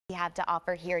We have to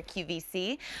offer here at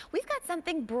QVC. We've got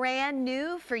something brand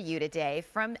new for you today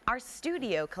from our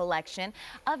studio collection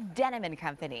of Denim &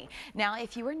 Company. Now,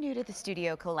 if you are new to the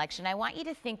studio collection, I want you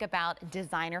to think about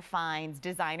designer finds,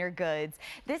 designer goods.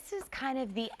 This is kind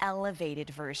of the elevated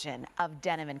version of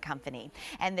Denim & Company.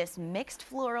 And this mixed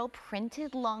floral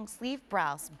printed long sleeve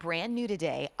blouse, brand new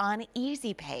today on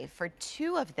Easy Pay for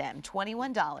two of them,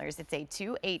 $21. It's a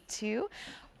 282-431.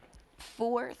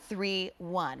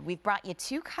 We've brought you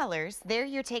two colors. There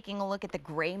you're taking a look at the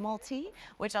gray multi,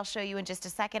 which I'll show you in just a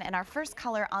second. And our first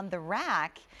color on the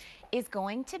rack is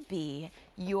going to be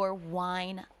your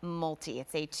wine multi.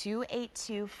 It's a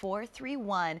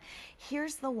 282-431.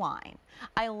 Here's the wine.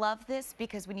 I love this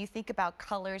because when you think about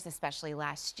colors, especially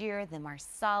last year, the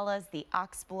Marsalas, the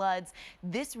Oxbloods,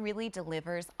 this really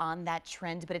delivers on that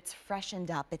trend, but it's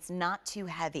freshened up. It's not too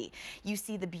heavy. You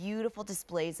see the beautiful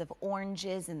displays of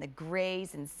oranges and the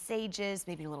grays and sages,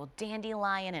 maybe a little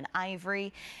dandelion and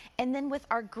ivory. And then with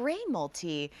our gray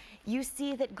multi, you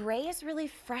see that gray is really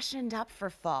freshened up for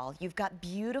fall. You've got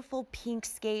beautiful pink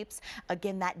scapes,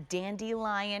 again, that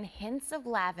dandelion, hints of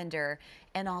lavender,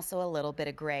 and also a little bit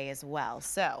of gray as well.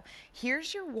 So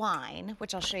here's your wine,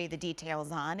 which I'll show you the details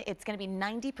on. It's going to be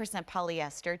 90%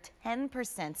 polyester, 10%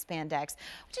 spandex,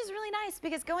 which is really nice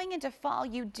because going into fall,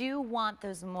 you do want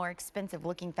those more expensive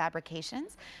looking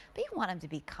fabrications, but you want them to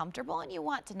be comfortable and you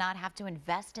want to not have to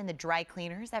invest in the dry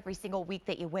cleaners every single week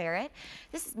that you wear it.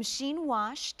 This is machine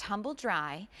wash, tumble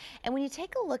dry, and when you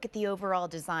take a look at the overall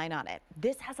design on it,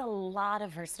 this has a lot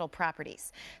of versatile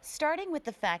properties, starting with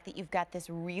the fact that you've got this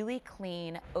really clean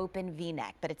open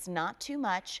V-neck, but it's not too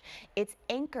much. It's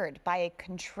anchored by a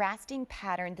contrasting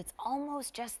pattern that's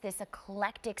almost just this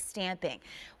eclectic stamping.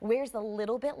 Wears a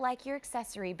little bit like your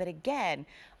accessory, but again,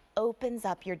 opens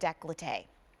up your décolleté.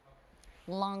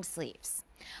 Long sleeves.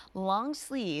 Long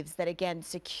sleeves that, again,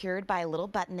 secured by a little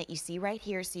button that you see right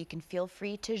here, so you can feel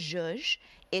free to zhuzh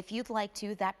if you'd like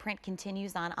to. That print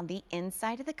continues on the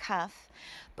inside of the cuff.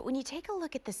 But when you take a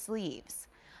look at the sleeves,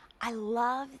 I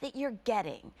love that you're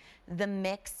getting the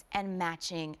mix and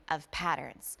matching of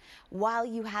patterns. While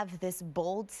you have this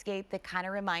bold scape that kind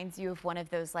of reminds you of one of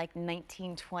those like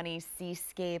 1920s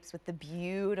seascapes with the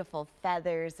beautiful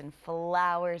feathers and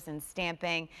flowers and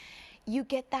stamping, you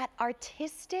get that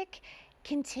artistic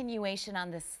continuation on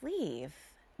the sleeve,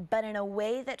 but in a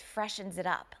way that freshens it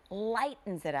up,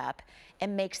 lightens it up,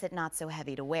 and makes it not so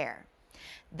heavy to wear.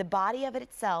 The body of it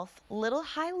itself, little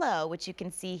high-low, which you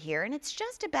can see here, and it's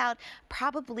just about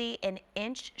probably an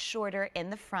inch shorter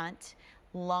in the front,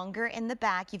 longer in the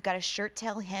back. You've got a shirt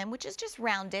tail hem, which is just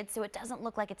rounded, so it doesn't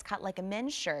look like it's cut like a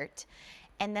men's shirt.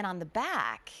 And then on the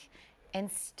back,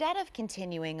 instead of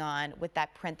continuing on with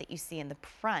that print that you see in the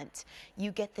front,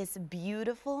 you get this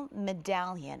beautiful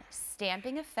medallion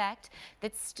stamping effect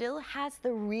that still has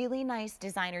the really nice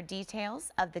designer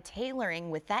details of the tailoring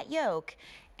with that yoke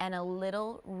and a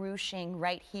little ruching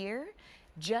right here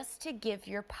just to give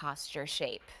your posture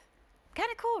shape. Kind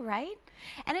of cool, right?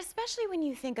 And especially when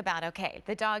you think about, okay,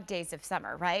 the dog days of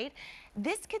summer, right?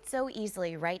 This could so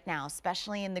easily right now,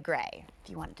 especially in the gray, if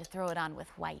you wanted to throw it on with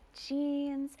white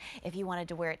jeans, if you wanted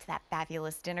to wear it to that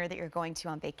fabulous dinner that you're going to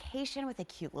on vacation with a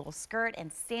cute little skirt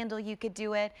and sandal, you could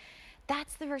do it.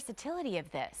 That's the versatility of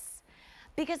this.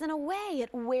 Because in a way, it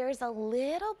wears a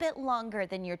little bit longer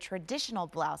than your traditional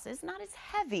blouses, not as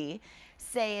heavy,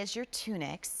 say, as your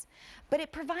tunics, but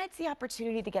it provides the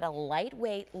opportunity to get a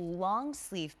lightweight, long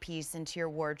sleeve piece into your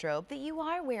wardrobe that you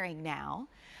are wearing now,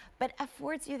 but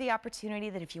affords you the opportunity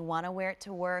that if you want to wear it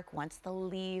to work, once the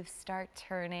leaves start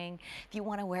turning, if you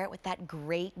want to wear it with that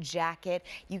great jacket,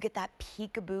 you get that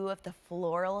peekaboo of the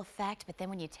floral effect, but then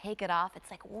when you take it off,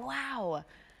 it's like, wow,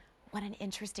 what an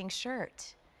interesting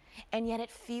shirt. And yet it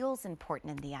feels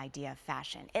important in the idea of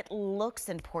fashion. It looks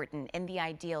important in the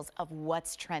ideals of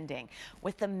what's trending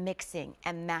with the mixing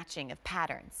and matching of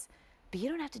patterns. But you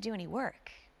don't have to do any work.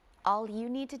 All you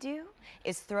need to do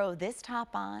is throw this top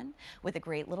on with a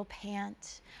great little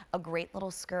pant, a great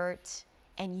little skirt,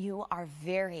 and you are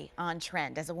very on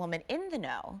trend as a woman in the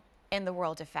know in the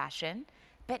world of fashion.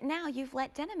 But now you've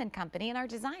let Denim & Company and our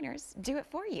designers do it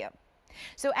for you.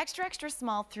 So extra, extra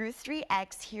small through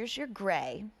 3X, here's your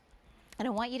gray. And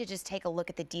I want you to just take a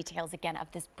look at the details again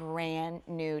of this brand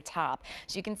new top.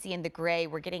 So you can see in the gray,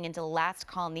 we're getting into the last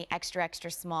column, the extra,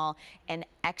 extra small and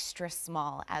extra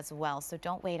small as well. So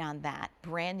don't wait on that.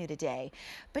 Brand new today.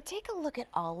 But take a look at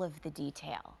all of the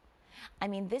detail. I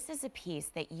mean, this is a piece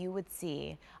that you would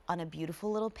see on a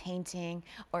beautiful little painting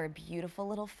or a beautiful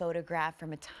little photograph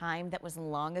from a time that was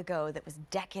long ago that was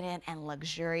decadent and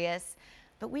luxurious.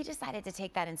 But we decided to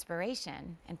take that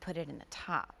inspiration and put it in the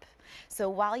top. So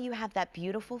while you have that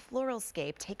beautiful floral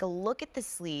scape, take a look at the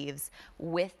sleeves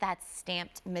with that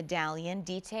stamped medallion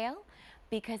detail,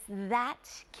 because that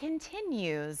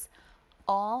continues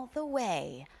all the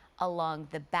way along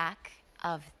the back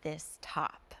of this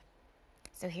top.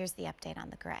 So here's the update on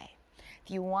the gray.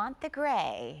 If you want the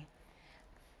gray,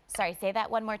 sorry, say that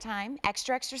one more time.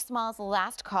 Extra, extra small is the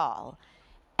last call.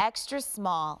 Extra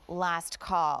small, last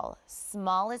call.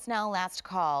 Small is now last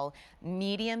call.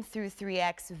 Medium through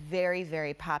 3X, very,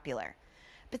 very popular.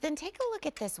 But then take a look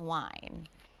at this wine.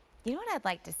 You know what I'd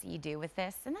like to see you do with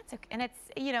this? And that's okay, and it's,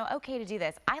 you know, okay to do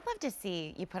this. I'd love to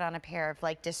see you put on a pair of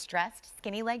like distressed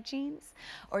skinny leg jeans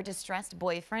or distressed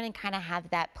boyfriend and kind of have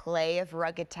that play of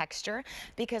rugged texture,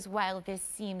 because while this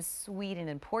seems sweet and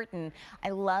important, I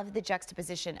love the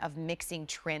juxtaposition of mixing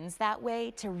trends that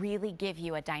way to really give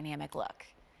you a dynamic look.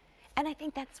 And I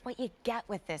think that's what you get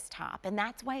with this top, and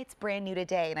that's why it's brand new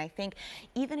today. And I think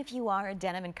even if you are a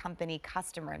Denim & Company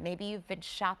customer, maybe you've been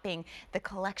shopping the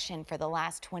collection for the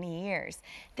last 20 years,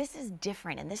 this is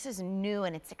different, and this is new,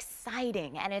 and it's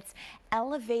exciting, and it's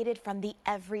elevated from the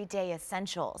everyday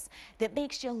essentials that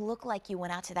makes you look like you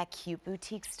went out to that cute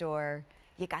boutique store,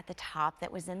 you got the top that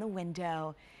was in the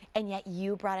window, and yet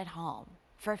you brought it home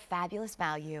for a fabulous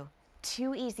value.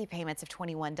 2 easy payments of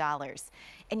 $21,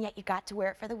 and yet you got to wear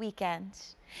it for the weekend.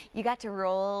 You got to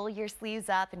roll your sleeves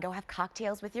up and go have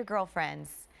cocktails with your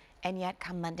girlfriends. And yet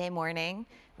come Monday morning,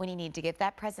 when you need to give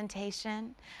that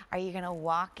presentation, are you gonna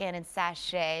walk in and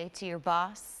sashay to your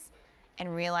boss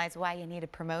and realize why you need a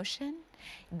promotion?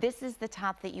 This is the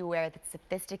top that you wear that's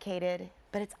sophisticated,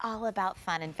 but it's all about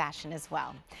fun and fashion as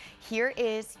well. Here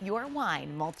is your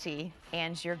wine multi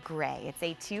and your gray. It's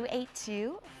a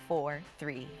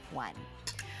 282431.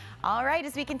 All right,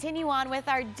 as we continue on with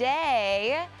our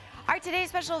day, our today's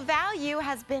special value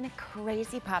has been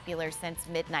crazy popular since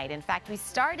midnight. In fact, we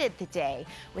started the day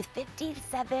with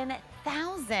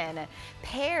 57,000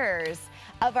 pairs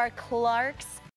of our Clark's